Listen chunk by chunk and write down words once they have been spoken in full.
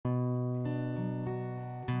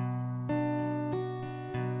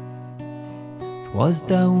'Twas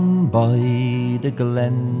down by the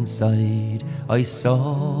Glenside I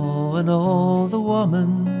saw an old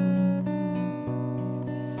woman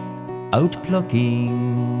out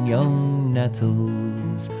plucking young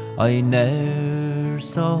nettles. I ne'er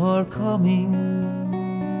saw her coming.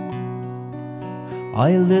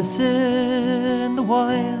 I listened a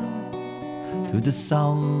while to the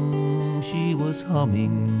song she was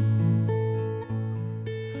humming.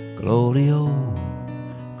 Glory-o,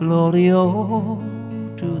 glory-o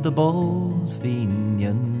to the Bold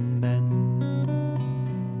Fenian Men.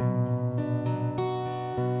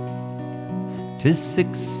 'Tis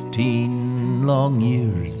 16 long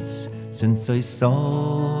years since I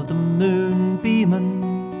saw the moon beamin'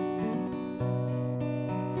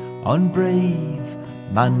 on brave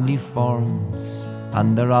manly forms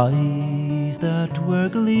and their eyes that were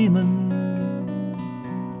gleamin'.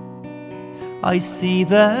 I see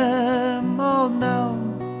them all now,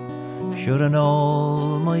 sure in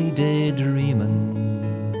all my daydreamin'.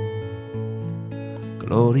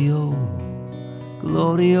 Glory-o,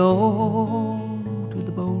 glory-o to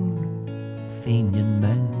the Bold Fenian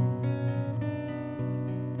Men.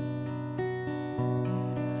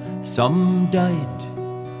 Some died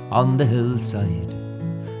on the hillside,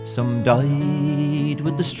 some died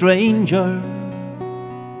with the stranger,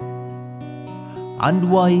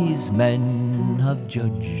 and wise men have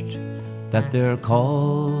judged that their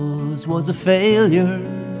cause was a failure.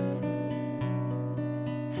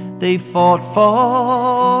 They fought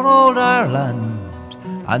for old Ireland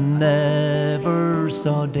and never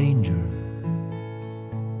saw danger.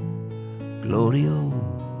 Glory-o,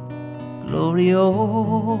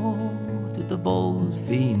 glory-o to the Bold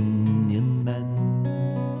Fenian Men.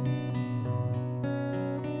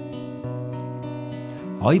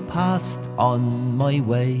 I passed on my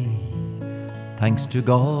way, thanks to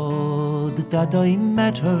God that I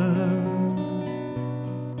met her.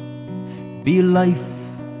 Be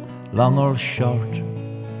life long or short,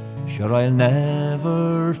 sure I'll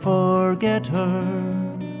never forget her.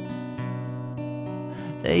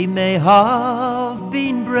 They may have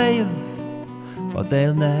been brave, but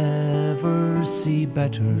they'll never see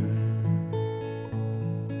better.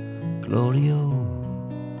 Glory-o,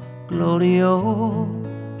 glory-o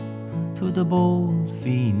to the Bold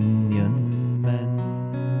Fenian